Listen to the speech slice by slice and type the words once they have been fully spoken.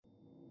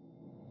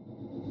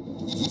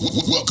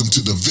Welcome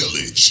to the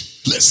village.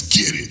 Let's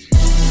get it.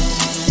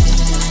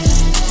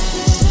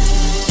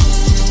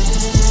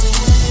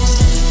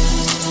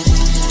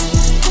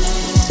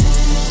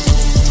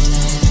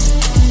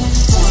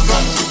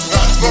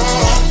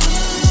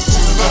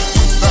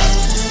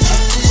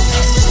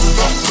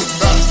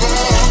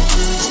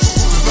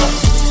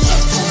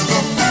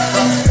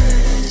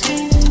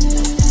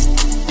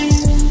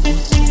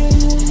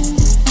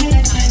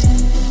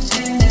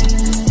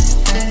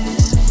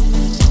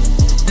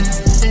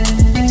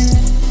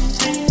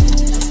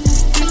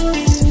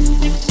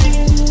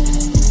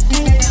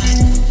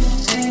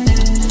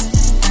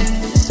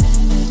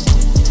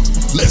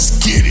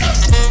 Let's get it.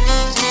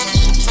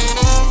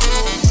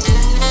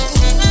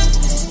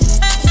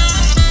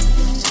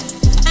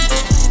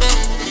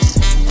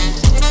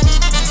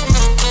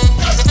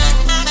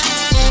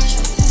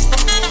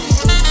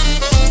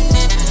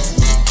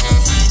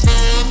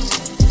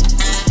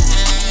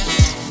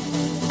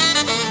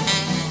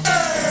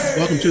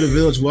 Welcome to the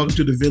village. Welcome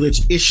to the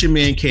village. It's your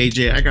man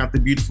KJ. I got the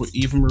beautiful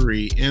Eva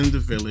Marie in the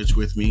village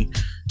with me.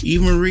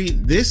 Eva Marie,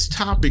 this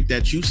topic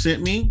that you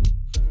sent me,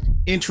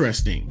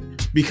 interesting,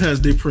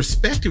 because the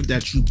perspective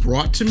that you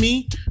brought to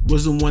me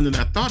was the one that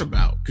I thought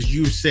about, because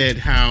you said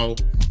how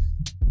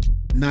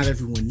not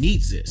everyone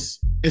needs this.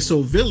 And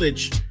so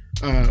village,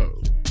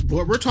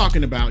 what we're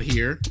talking about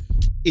here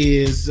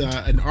is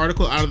an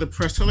article out of the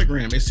Press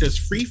Telegram. It says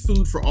free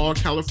food for all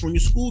California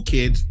school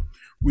kids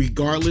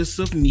regardless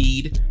of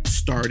need,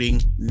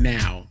 starting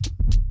now.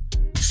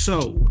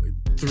 So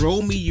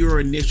throw me your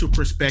initial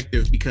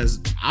perspective, because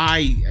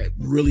I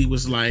really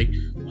was like,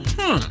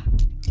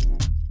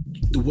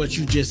 what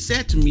you just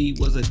said to me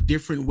was a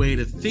different way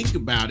to think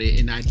about it,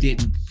 and I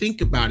didn't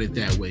think about it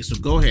that way. So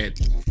go ahead.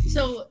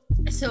 So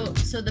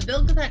the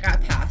bill that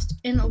got passed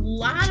in a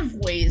lot of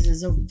ways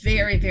is a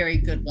very, very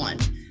good one.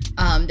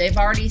 They've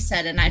already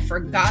said, and I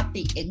forgot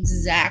the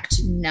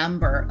exact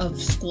number of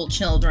school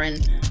children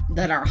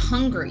that are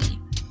hungry.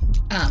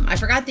 I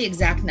forgot the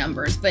exact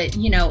numbers, but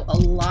a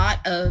lot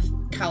of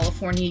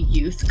California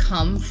youth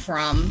come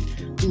from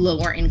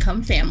lower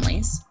income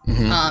families.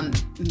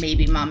 Mm-hmm.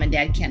 Maybe mom and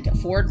dad can't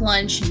afford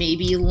lunch.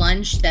 Maybe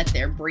lunch that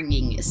they're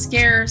bringing is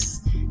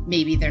scarce.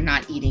 Maybe they're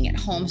not eating at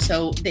home.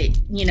 So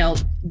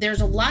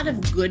there's a lot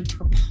of good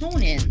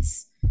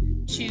proponents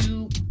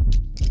to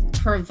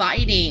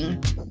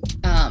providing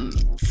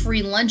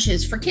free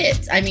lunches for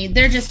kids. I mean,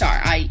 there just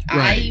are.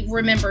 I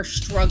remember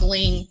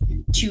struggling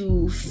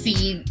to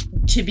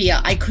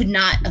I could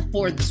not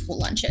afford the school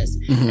lunches.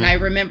 Mm-hmm. And I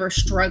remember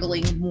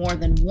struggling more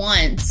than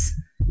once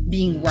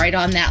being right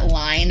on that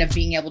line of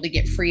being able to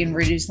get free and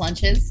reduced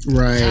lunches.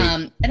 Right.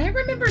 And I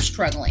remember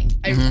struggling.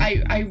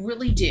 Mm-hmm. I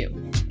really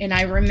do. And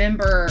I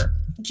remember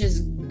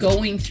just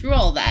going through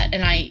all that.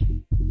 And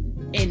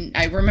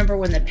I remember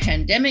when the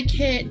pandemic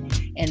hit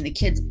and the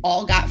kids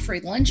all got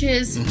free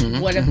lunches, mm-hmm,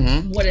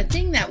 what a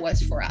thing that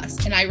was for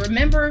us. And I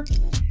remember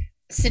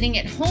sitting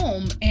at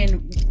home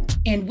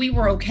and we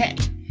were okay.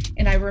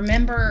 And I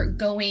remember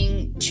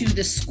going to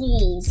the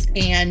schools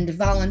and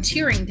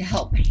volunteering to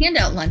help hand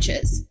out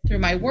lunches through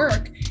my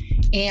work.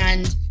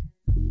 And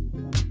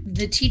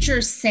the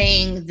teachers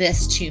saying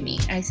this to me.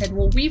 I said,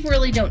 well, we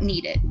really don't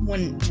need it.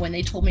 When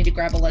they told me to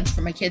grab a lunch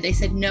for my kid, they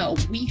said, no,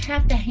 we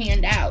have to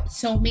hand out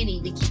so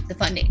many to keep the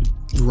funding.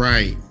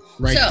 Right.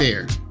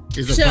 There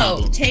is a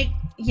problem.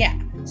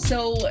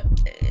 So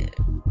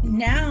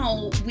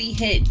now we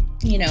hit,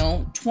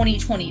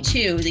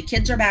 2022, the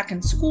kids are back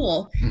in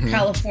school. Mm-hmm.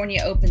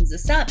 California opens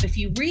this up. If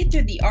you read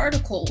through the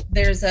article,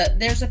 there's a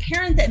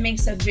parent that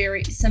makes some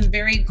very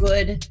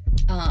good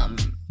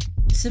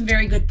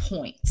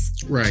points.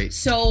 Right.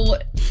 So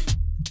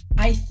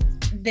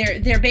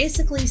they're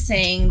basically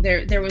saying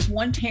there was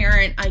one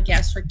parent, I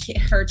guess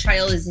her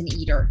child is an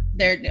eater.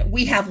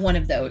 We have one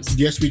of those.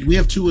 Yes, we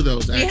have two of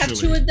those, actually. We have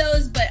two of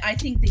those, but I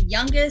think the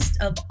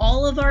youngest of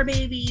all of our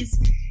babies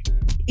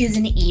is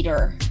an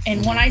eater.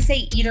 And when I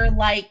say eater,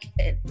 I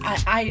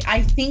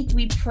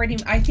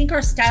think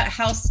our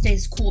house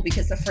stays cool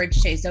because the fridge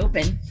stays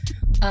open.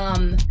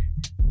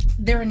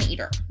 They're an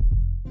eater.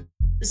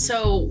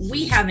 So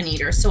we have an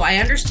eater. So I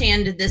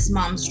understand this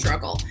mom's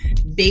struggle.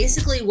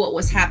 Basically what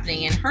was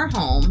happening in her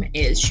home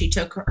is she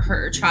took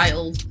her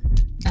child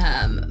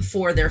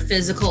for their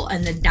physical,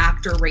 and the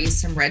doctor raised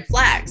some red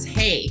flags.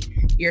 Hey,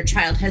 your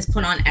child has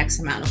put on X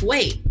amount of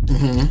weight.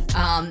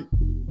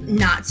 Mm-hmm.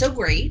 Not so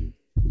great.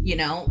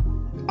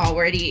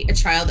 Already a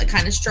child that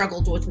kind of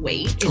struggled with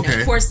weight. And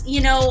of course,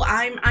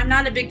 I'm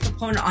not a big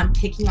proponent on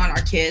picking on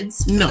our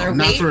kids. No,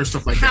 not for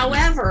stuff like that.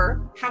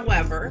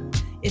 However,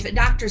 if a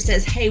doctor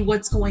says, hey,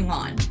 what's going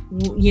on?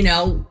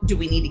 Do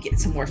we need to get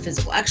some more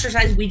physical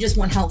exercise? We just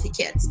want healthy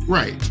kids.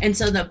 Right. And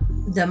so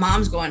the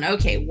mom's going,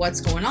 okay,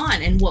 what's going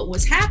on? And what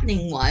was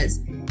happening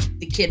was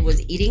the kid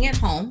was eating at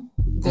home,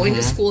 going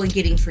to school and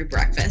getting free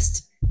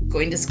breakfast,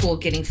 going to school,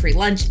 getting free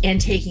lunch,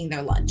 and taking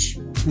their lunch.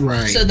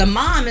 Right. So the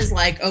mom is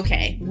like,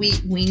 okay,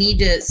 we need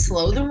to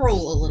slow the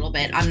roll a little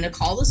bit. I'm going to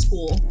call the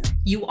school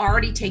you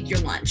already take your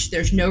lunch.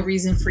 There's no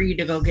reason for you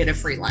to go get a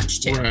free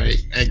lunch too.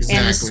 Right, exactly.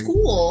 And the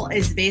school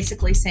is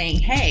basically saying,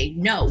 hey,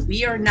 no,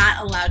 we are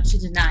not allowed to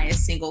deny a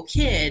single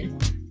kid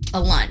a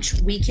lunch.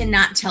 We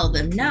cannot tell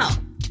them no.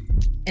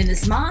 And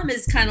this mom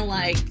is kind of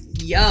like,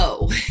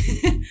 yo,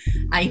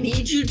 I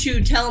need you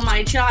to tell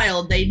my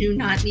child they do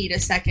not need a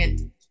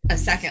second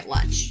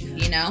lunch,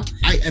 you know?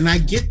 I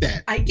get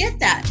that. I get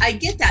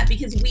that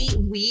because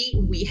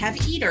we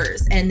have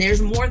eaters, and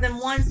there's more than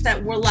once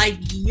that we're like,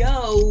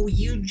 yo,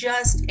 you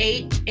just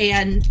ate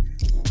and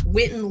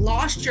went and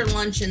lost your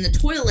lunch in the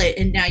toilet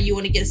and now you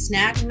want to get a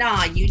snack?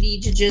 Nah, you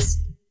need to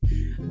just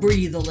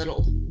breathe a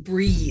little,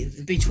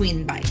 breathe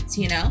between bites,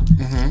 you know?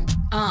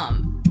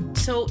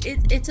 So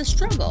it's a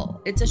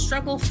struggle. It's a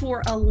struggle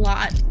for a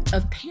lot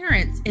of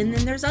parents. And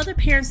then there's other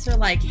parents that are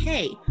like,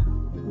 hey,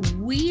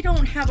 we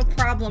don't have a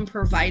problem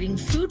providing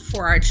food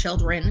for our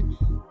children.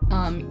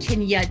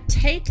 Can you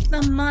take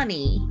the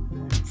money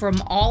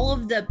from all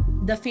of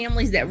the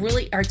families that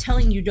really are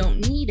telling you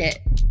don't need it?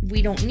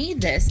 We don't need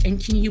this.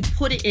 And can you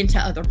put it into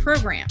other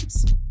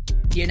programs?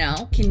 You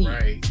know, can you?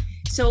 Right.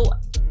 So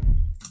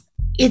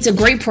it's a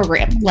great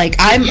program. Like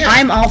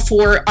I'm all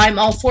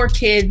for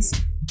kids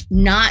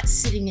not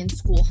sitting in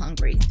school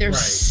hungry. There's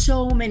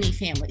so many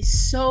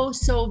families, so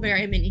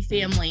very many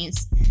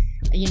families.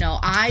 You know,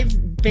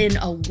 I've been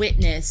a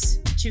witness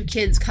to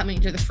kids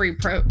coming to the free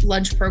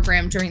lunch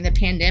program during the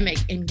pandemic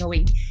and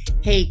going,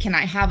 hey, can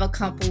I have a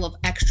couple of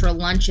extra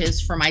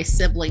lunches for my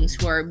siblings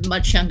who are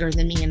much younger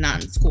than me and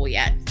not in school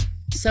yet?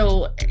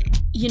 So,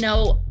 you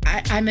know,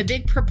 I'm a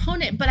big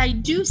proponent, but I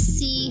do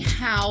see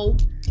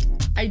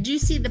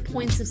the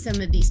points of some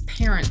of these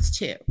parents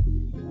too.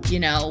 You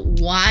know,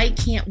 why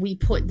can't we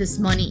put this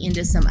money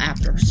into some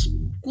after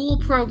school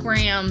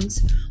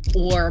programs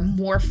or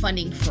more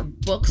funding for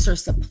books or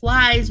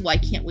supplies? Why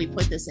can't we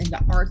put this into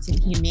arts and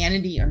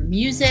humanity or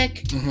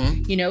music?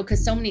 You know,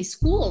 because so many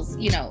schools,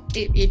 you know,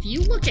 if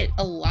you look at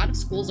a lot of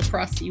schools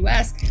across the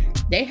U.S.,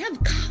 they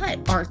have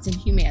cut arts and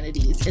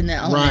humanities in the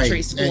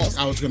elementary schools.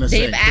 And I was going to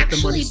say, they've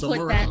actually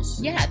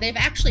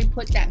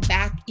put that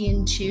back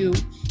into.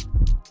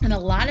 In a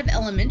lot of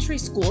elementary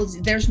schools,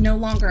 there's no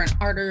longer an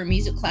art or a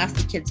music class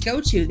the kids go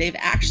to. They've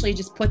actually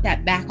just put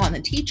that back on the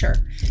teacher.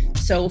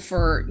 So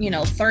for,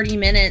 30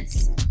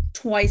 minutes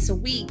twice a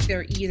week,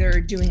 they're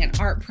either doing an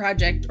art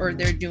project or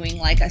they're doing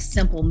like a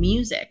simple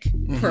music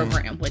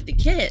program with the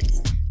kids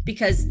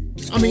because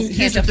schools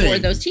can't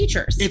afford those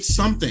teachers. It's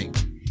something.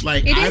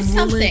 Like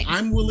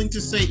I'm willing to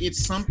say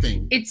it's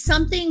something. It's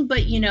something,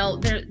 but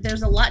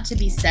there's a lot to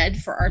be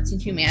said for arts and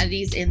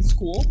humanities in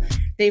school.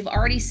 They've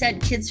already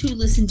said kids who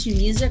listen to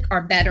music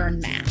are better in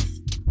math.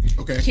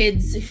 Okay.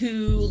 Kids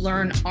who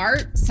learn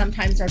art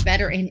sometimes are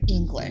better in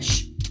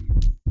English.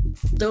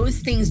 Those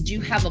things do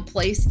have a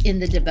place in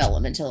the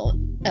developmental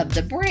of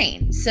the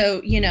brain.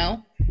 So,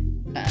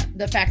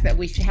 the fact that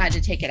we've had to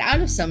take it out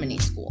of so many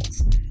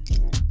schools.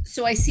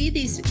 So I see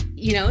these,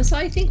 so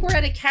I think we're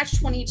at a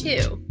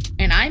catch-22.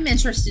 And I'm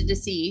interested to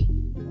see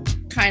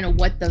kind of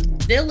what the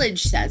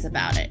village says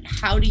about it.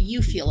 How do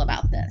you feel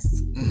about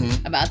this,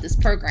 about this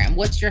program?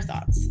 What's your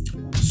thoughts?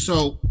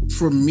 So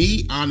for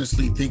me,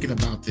 honestly, thinking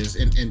about this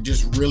and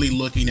just really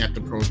looking at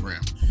the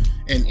program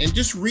and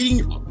just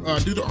reading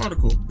through the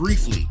article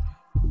briefly,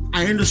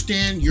 I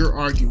understand your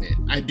argument.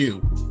 I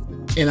do.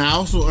 And I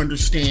also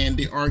understand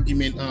the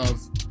argument of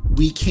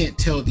we can't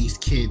tell these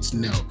kids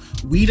no.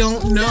 We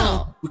don't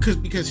know.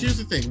 Because here's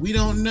the thing. We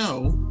don't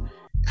know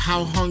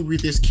how hungry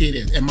this kid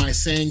is. Am I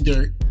saying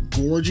they're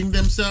gorging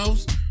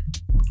themselves?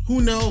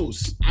 Who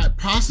knows?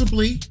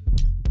 Possibly.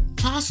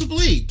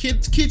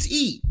 Kids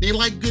eat. They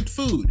like good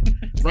food,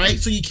 right?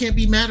 So you can't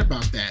be mad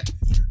about that.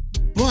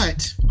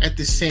 But at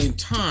the same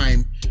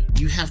time,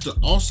 you have to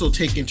also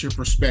take into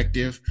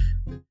perspective,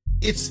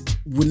 it's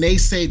when they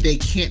say they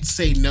can't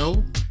say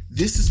no,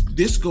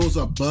 this goes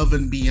above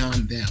and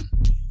beyond them.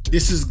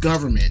 This is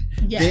government.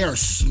 Yes. They are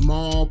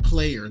small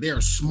player. They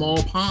are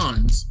small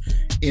pawns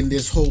in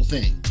this whole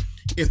thing.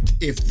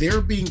 If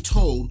they're being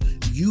told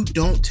you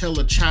don't tell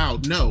a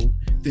child no,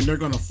 then they're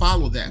going to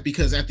follow that,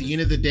 because at the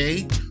end of the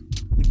day,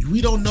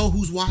 we don't know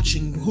who's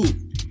watching who.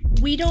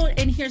 We don't,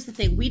 and here's the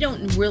thing, we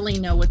don't really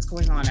know what's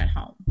going on at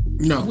home.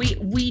 No.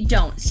 We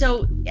don't.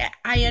 So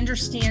I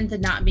understand the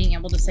not being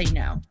able to say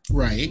no.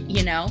 Right.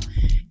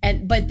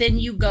 But then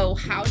you go,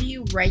 how do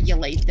you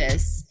regulate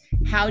this?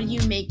 How do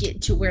you make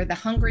it to where the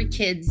hungry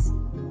kids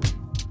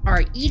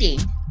are eating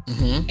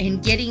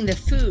and getting the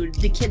food?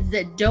 The kids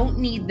that don't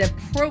need the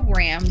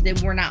program, then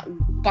we're not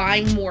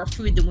buying more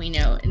food than we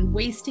know and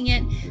wasting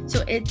it.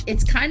 So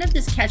it's kind of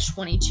this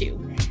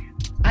catch-22.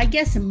 I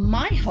guess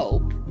my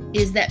hope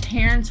is that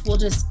parents will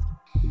just,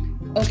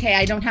 okay,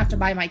 I don't have to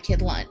buy my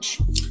kid lunch.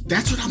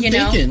 That's what I'm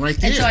thinking right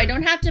there. And so I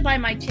don't have to buy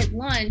my kid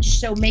lunch.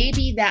 So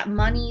maybe that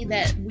money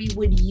that we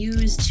would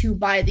use to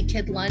buy the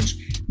kid lunch,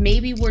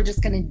 maybe we're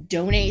just going to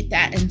donate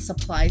that in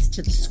supplies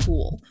to the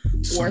school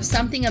or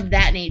something of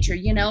that nature.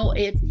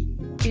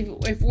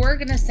 If we're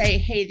going to say,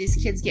 hey, these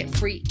kids get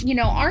free,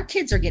 our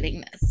kids are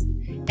getting this.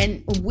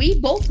 And we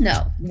both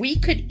know we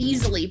could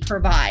easily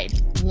provide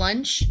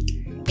lunch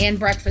and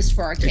breakfast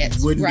for our kids.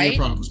 It wouldn't right? be a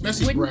problem,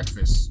 especially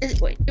breakfast.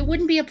 It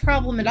wouldn't be a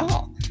problem at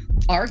all.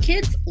 Our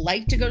kids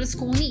like to go to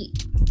school and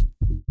eat.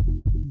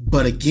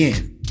 But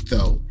again,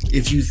 though,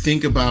 if you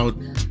think about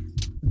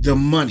the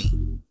money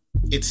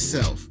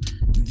itself,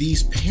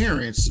 these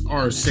parents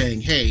are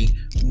saying, hey,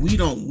 we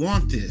don't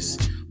want this.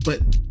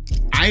 But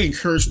I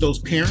encourage those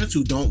parents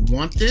who don't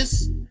want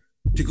this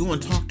to go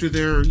and talk to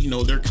their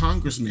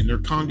congressman, their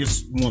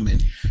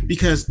congresswoman,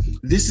 because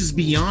this is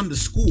beyond the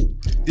school.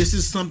 This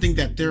is something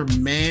that they're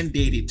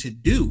mandated to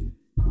do.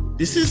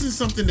 This isn't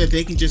something that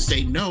they can just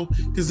say no,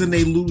 because then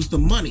they lose the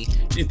money.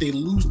 If they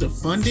lose the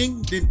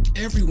funding, then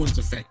everyone's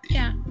affected.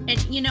 Yeah.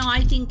 And,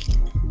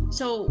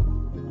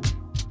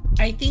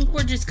 I think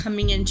we're just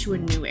coming into a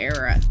new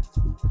era,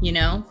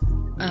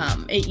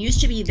 It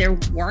used to be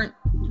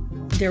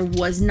there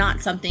was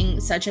not something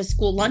such as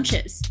school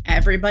lunches.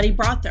 Everybody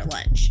brought their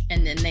lunch,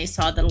 and then they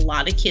saw that a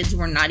lot of kids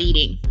were not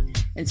eating,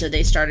 and so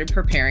they started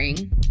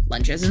preparing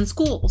lunches in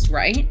schools,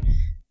 right?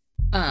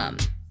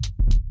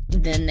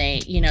 Then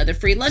the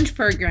free lunch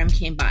program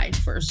came by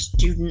for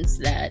students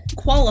that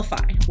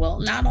qualify. Well,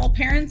 not all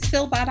parents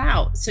fill that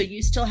out, so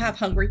you still have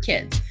hungry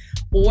kids.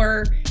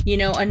 Or,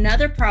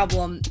 another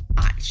problem,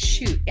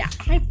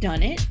 I've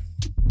done it.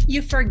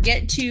 You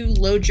forget to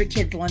load your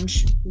kid's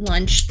lunch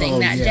thing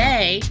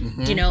day.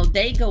 Mm-hmm.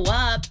 They go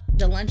up,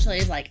 the lunch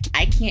lady's like,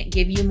 I can't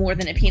give you more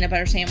than a peanut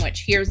butter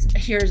sandwich.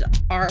 Here's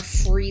our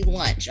free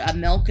lunch, a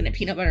milk and a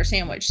peanut butter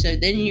sandwich. So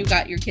then you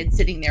got your kid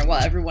sitting there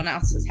while everyone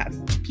else is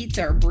having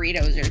pizza or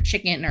burritos or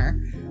chicken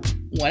or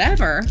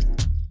whatever.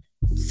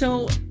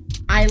 So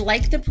I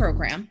like the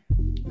program.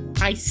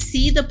 I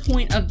see the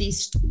point of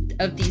these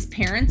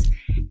parents.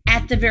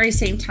 At the very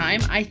same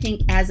time, I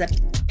think as a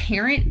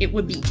parent, it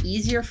would be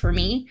easier for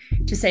me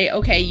to say,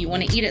 okay, you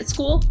want to eat at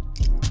school?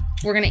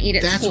 We're going to eat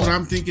at school. That's what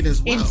I'm thinking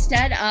as well.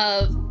 Instead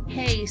of,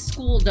 hey,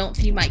 school, don't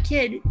feed my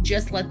kid,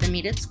 just let them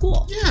eat at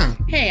school. Yeah.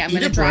 Hey, I'm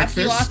going to drop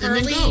you off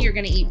early. You're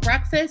going to eat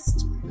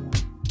breakfast.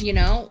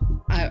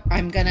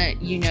 I'm going to,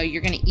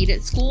 you're going to eat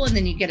at school, and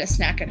then you get a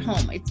snack at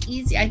home. It's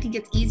easy. I think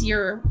it's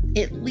easier,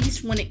 at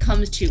least when it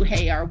comes to,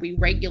 hey, are we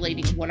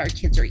regulating what our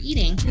kids are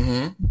eating?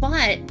 Mm-hmm.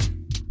 But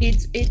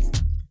it's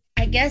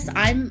I guess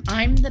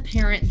I'm the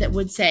parent that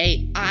would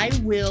say I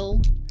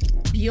will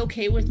be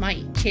okay with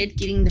my kid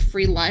getting the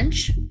free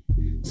lunch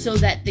so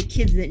that the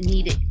kids that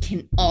need it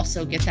can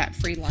also get that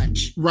free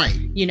lunch. Right.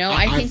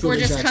 I think we're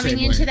just coming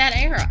into that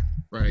era.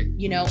 Right.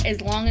 As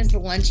long as the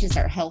lunches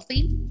are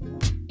healthy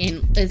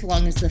and as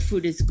long as the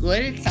food is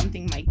good, it's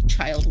something my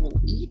child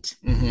will eat.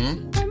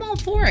 Mm-hmm. I'm all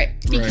for it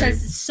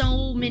because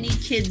so many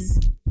kids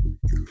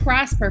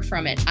prosper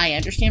from it. I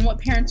understand what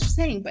parents are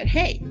saying, but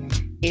hey,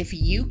 if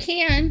you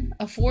can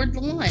afford the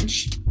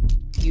lunch,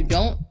 you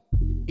don't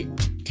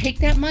take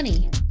that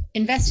money,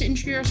 invest it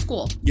into your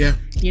school. Yeah.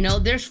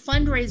 There's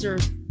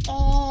fundraisers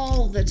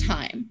all the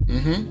time.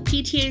 Mm-hmm.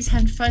 PTAs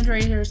have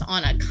fundraisers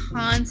on a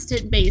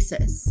constant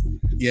basis.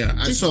 Yeah.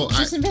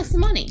 Just invest the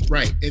money.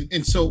 Right.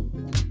 And so,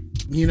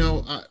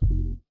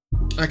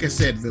 like I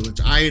said, Village,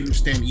 I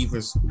understand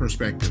Eva's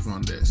perspective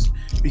on this,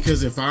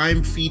 because if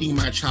I'm feeding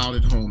my child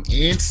at home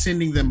and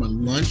sending them a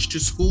lunch to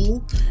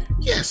school,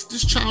 yes,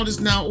 this child is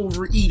now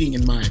overeating,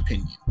 in my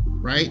opinion,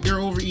 right? They're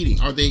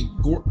overeating. Are they?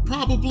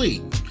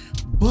 Probably.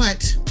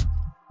 But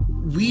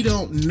we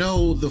don't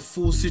know the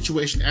full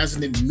situation. As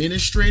an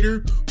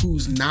administrator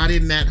who's not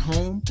in that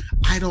home,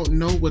 I don't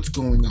know what's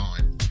going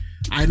on.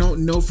 I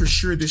don't know for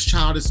sure this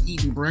child is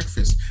eating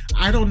breakfast.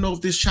 I don't know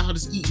if this child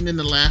is eating in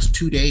the last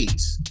 2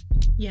 days.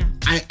 Yeah.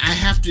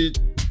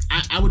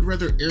 I would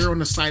rather err on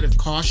the side of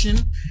caution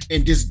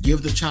and just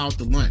give the child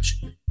the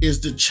lunch.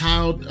 Has the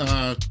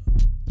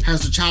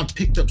child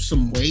picked up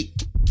some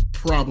weight?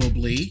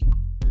 Probably,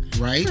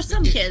 right? For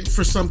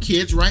some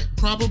kids. Right?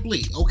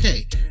 Probably.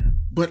 Okay.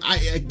 But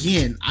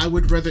I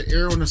would rather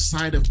err on the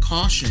side of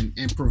caution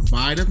and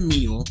provide a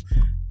meal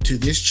to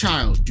this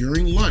child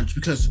during lunch,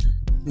 because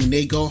when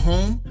they go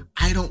home,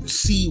 I don't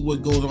see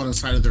what goes on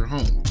inside of their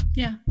home.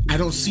 Yeah. I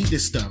don't see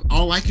this stuff.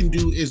 All I can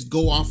do is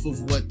go off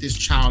of what this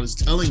child is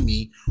telling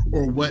me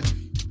or what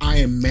I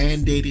am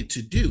mandated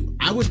to do.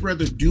 I would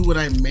rather do what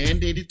I'm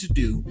mandated to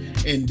do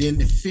and then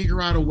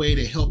figure out a way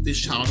to help this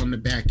child on the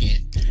back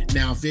end.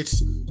 Now, if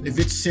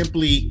it's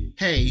simply,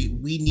 hey,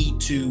 we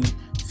need to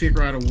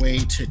figure out a way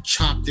to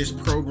chop this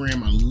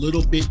program a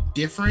little bit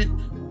different,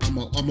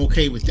 I'm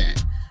okay with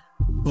that.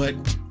 But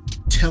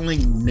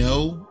telling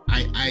no,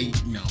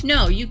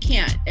 No, you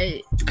can't.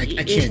 I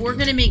can't. If we're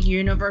going to make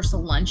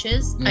universal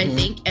lunches, mm-hmm. I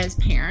think as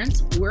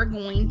parents, we're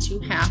going to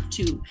have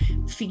to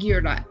figure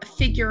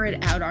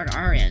it out on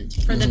our end for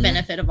mm-hmm. the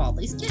benefit of all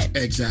these kids.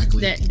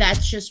 Exactly.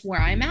 That's just where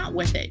I'm at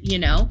with it.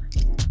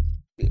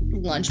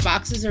 Lunch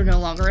boxes are no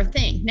longer a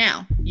thing.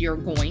 Now, you're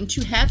going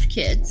to have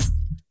kids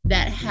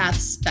that have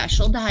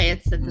special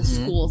diets that the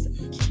mm-hmm. schools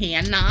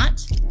cannot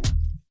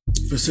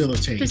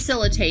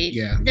facilitate.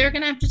 Yeah. They're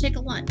going to have to take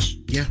a lunch.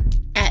 Yeah.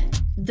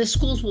 The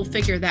schools will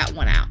figure that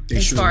one out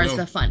as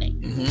the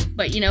funding. Mm-hmm.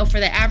 But, for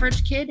the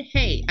average kid,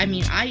 hey,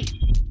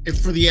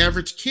 for the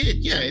average kid,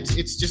 yeah,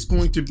 it's just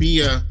going to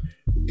be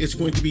it's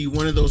going to be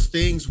one of those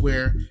things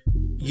where,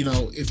 you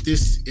know, if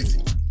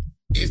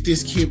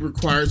this kid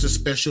requires a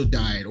special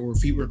diet, or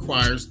if he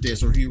requires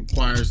this or he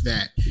requires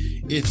that,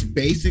 it's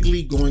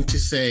basically going to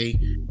say,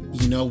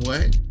 you know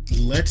what,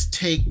 let's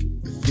take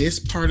this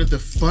part of the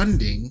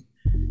funding,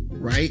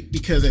 right?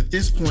 Because at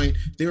this point,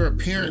 there are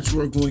parents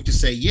who are going to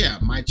say, yeah,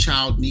 my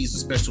child needs a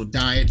special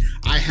diet.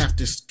 I have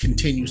to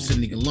continue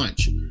sending a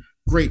lunch.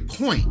 Great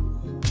point.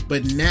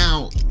 But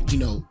now, you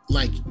know,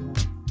 like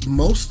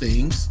most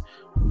things,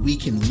 we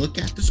can look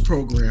at this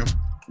program.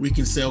 We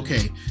can say,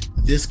 okay,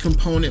 this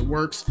component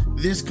works,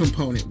 this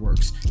component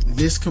works,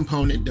 this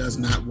component does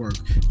not work.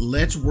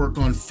 Let's work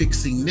on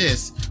fixing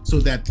this so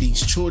that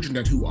these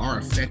children who are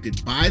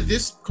affected by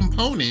this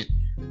component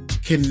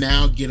can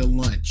now get a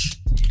lunch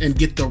and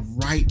get the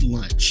right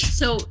lunch.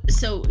 So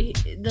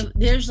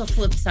there's a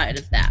flip side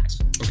of that.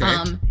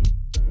 Okay.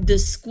 The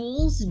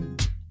schools,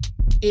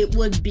 it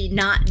would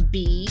not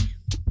be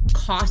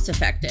cost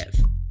effective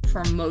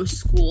for most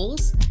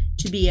schools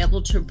to be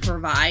able to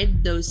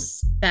provide those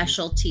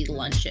specialty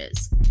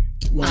lunches.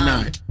 Why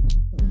not?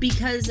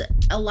 Because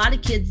a lot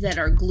of kids that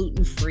are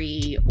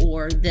gluten-free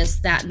or this,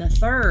 that, and the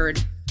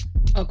third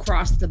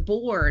across the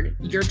board,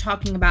 you're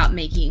talking about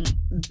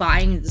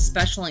buying the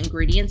special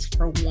ingredients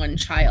for one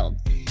child.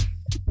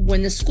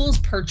 When the schools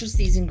purchase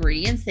these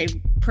ingredients, they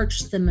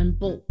purchase them in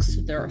bulk,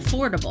 so they're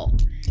affordable.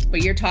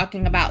 But you're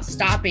talking about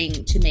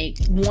stopping to make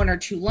 1 or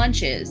 2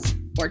 lunches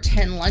or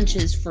 10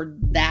 lunches for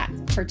that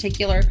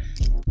particular.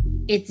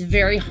 It's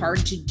very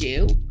hard to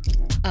do.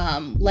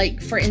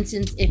 Like for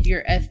instance,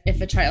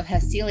 if a child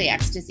has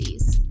celiac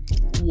disease,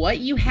 what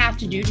you have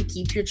to do to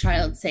keep your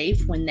child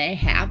safe when they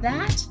have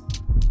that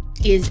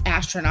is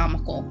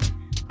astronomical.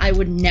 I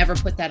would never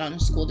put that on a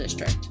school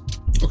district.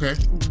 Okay.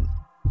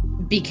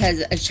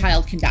 Because a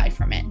child can die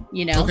from it,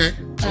 you know. Okay.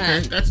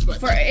 That's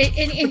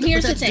and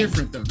here's the thing.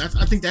 Different though.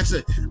 I think that's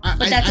a.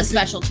 That's a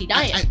specialty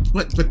diet.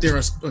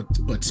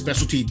 But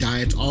specialty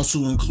diets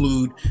also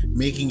include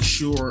making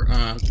sure.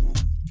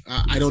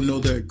 I don't know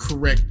the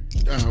correct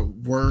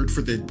word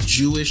for the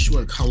Jewish,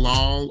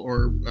 halal,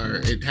 or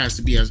it has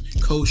to be as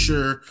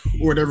kosher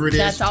or whatever it is.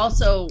 That's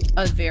also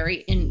a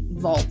very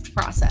involved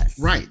process.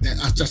 Right.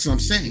 That's what I'm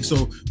saying.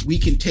 So we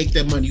can take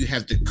that money. You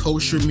have the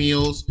kosher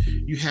meals.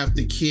 You have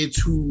the kids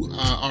who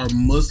are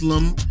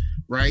Muslim,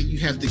 right? You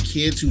have the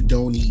kids who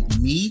don't eat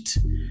meat.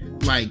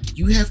 Like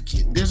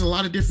there's a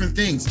lot of different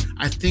things.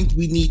 I think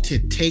we need to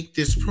take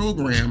this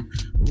program,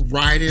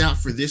 ride it out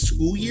for this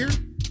school year.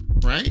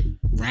 Right?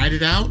 Ride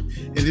it out.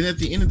 And then at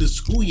the end of the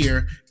school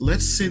year,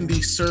 let's send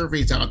these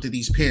surveys out to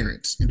these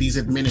parents and these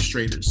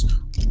administrators.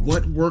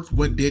 What worked,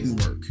 what didn't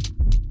work.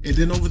 And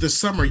then over the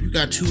summer, you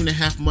got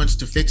 2.5 months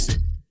to fix it.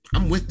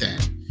 I'm with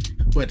that.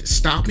 But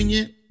stopping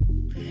it?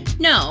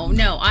 No,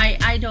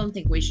 I don't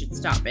think we should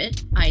stop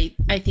it. I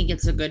think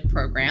it's a good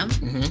program.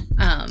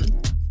 Mm-hmm.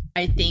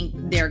 I think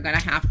they're going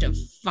to have to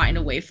find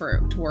a way for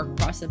it to work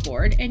across the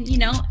board. And, you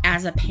know,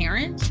 as a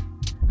parent,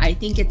 I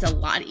think it's a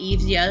lot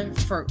easier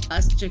for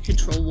us to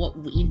control what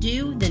we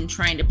do than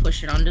trying to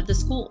push it onto the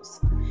schools.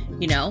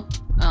 You know,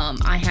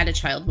 I had a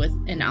child with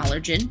an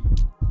allergen.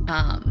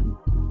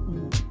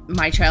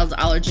 My child's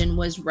allergen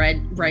was red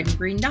and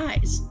green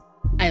dyes.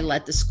 I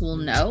let the school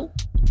know,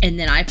 and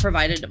then I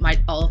provided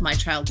all of my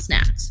child's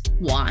snacks.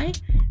 Why?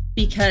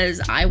 Because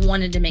I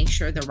wanted to make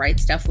sure the right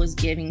stuff was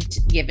given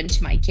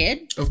to my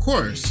kid. Of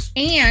course.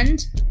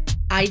 And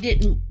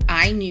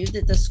I knew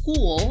that the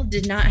school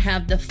did not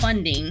have the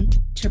funding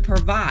to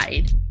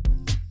provide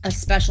a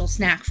special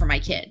snack for my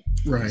kid.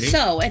 Right.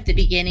 So at the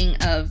beginning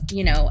of,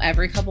 you know,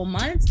 every couple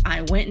months,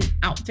 I went and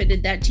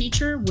outfitted that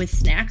teacher with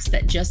snacks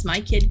that just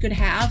my kid could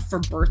have for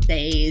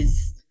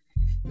birthdays,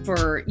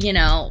 for, you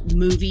know,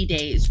 movie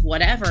days,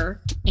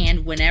 whatever.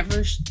 And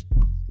whenever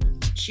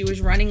she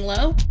was running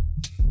low,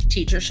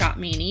 teacher shot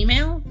me an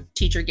email,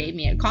 teacher gave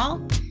me a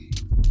call.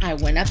 I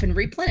went up and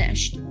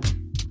replenished.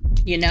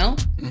 You know,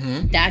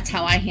 That's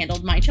how I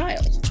handled my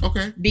child.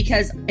 Okay.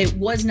 Because it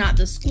was not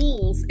the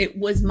schools. It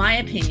was my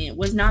opinion. It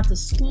was not the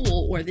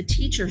school or the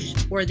teachers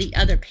or the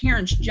other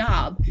parent's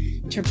job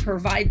to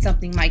provide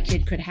something my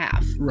kid could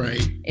have.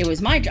 Right. It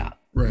was my job.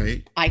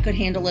 Right. I could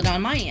handle it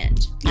on my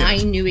end. Yeah. I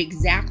knew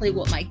exactly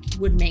what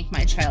would make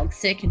my child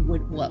sick and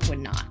what would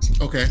not.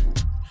 Okay.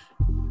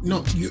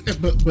 No,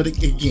 but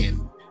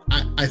again,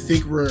 I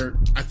think we're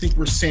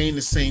saying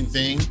the same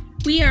thing.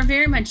 We are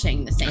very much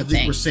saying the same thing. I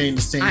think we're saying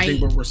the same thing,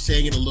 but we're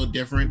saying it a little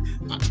different.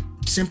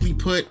 Simply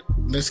put,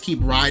 let's keep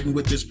riding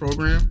with this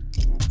program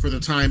for the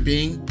time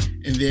being.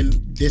 And then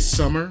this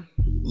summer,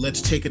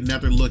 let's take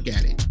another look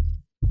at it.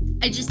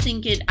 I just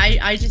think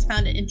I just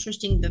found it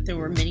interesting that there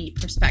were many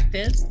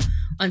perspectives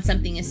on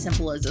something as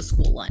simple as a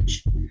school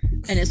lunch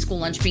and a school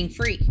lunch being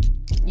free.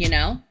 You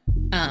know,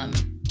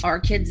 our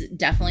kids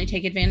definitely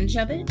take advantage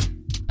of it.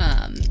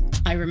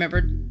 I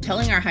remember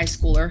telling our high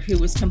schooler who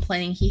was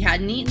complaining he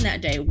hadn't eaten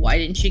that day, why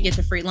didn't you get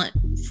the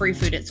free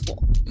food at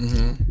school?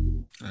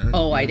 Mm-hmm.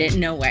 I didn't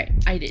know.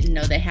 I didn't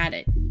know they had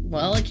it.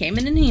 Well, it came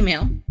in an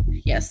email.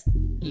 Yes,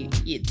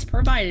 it's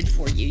provided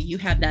for you. You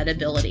have that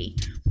ability.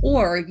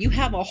 or you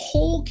have a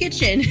whole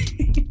kitchen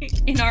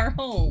in our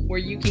home where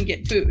you can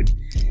get food,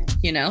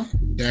 you know?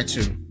 That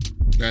too.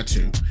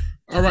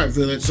 All right,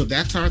 Village. So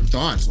that's our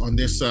thoughts on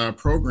this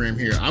program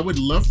here. I would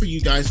love for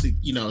you guys to,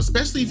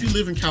 especially if you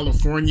live in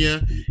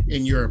California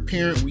and you're a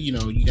parent,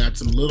 you got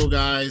some little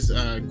guys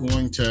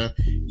going to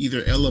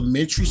either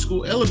elementary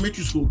school.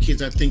 Elementary school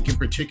kids, I think in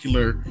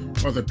particular,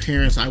 are the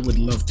parents I would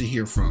love to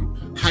hear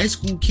from. High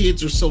school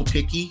kids are so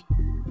picky.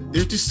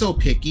 They're just so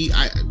picky.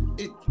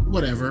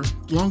 Whatever.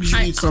 As long as you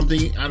eat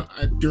something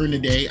during the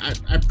day,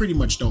 I pretty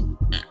much don't.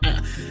 I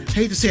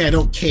hate to say I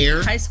don't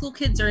care. High school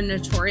kids are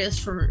notorious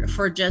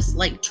for just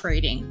like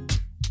trading.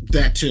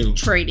 That too.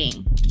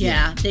 Trading.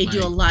 Yeah, they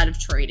do a lot of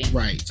trading.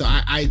 Right. So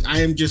I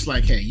am just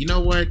like, hey, you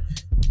know what?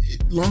 As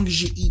long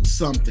as you eat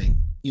something,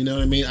 you know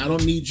what I mean? I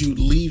don't need you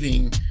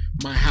leaving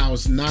my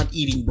house not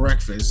eating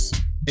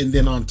breakfast. And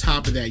then on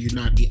top of that, you're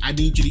not eating. I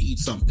need you to eat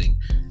something.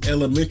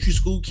 Elementary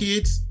school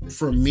kids,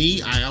 for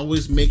me, I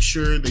always make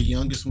sure the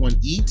youngest one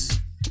eats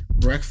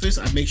breakfast.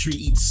 I make sure he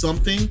eats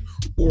something,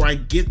 or I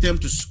get them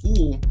to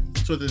school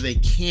so that they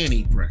can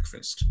eat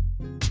breakfast.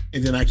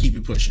 And then I keep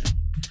it pushing.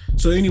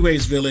 So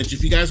anyways, Village,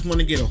 if you guys want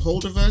to get a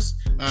hold of us,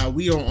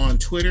 we are on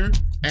Twitter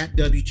at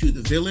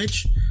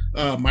W2TheVillage.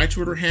 My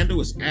Twitter handle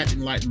is at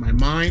Enlighten My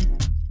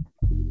Mind.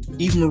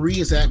 Eve Marie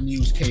is at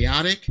Muse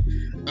Chaotic.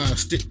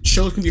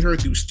 Shows can be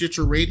heard through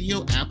Stitcher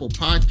Radio, Apple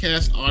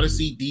Podcasts,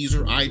 Odyssey,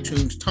 Deezer,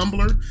 iTunes,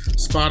 Tumblr,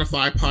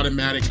 Spotify,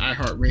 Podomatic,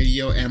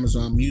 iHeartRadio,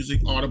 Amazon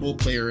Music, Audible,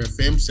 Player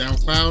FM,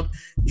 SoundCloud,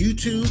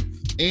 YouTube,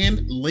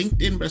 and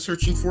LinkedIn by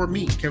searching for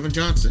me, Kevin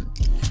Johnson.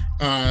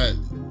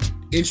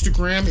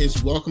 Instagram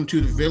is Welcome to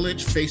the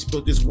Village.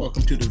 Facebook is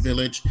Welcome to the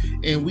Village.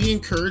 And we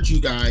encourage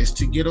you guys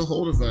to get a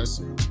hold of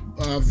us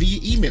via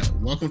email,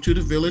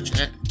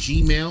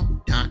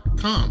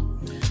 welcometothe@gmail.com.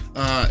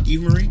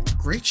 Eve Marie,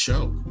 great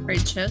show.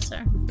 Great show,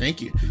 sir.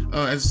 Thank you.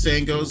 As the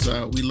saying goes,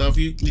 we love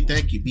you. We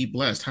thank you. Be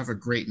blessed. Have a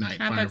great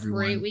night. Have Bye, a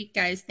everyone. great week,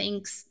 guys.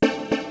 Thanks.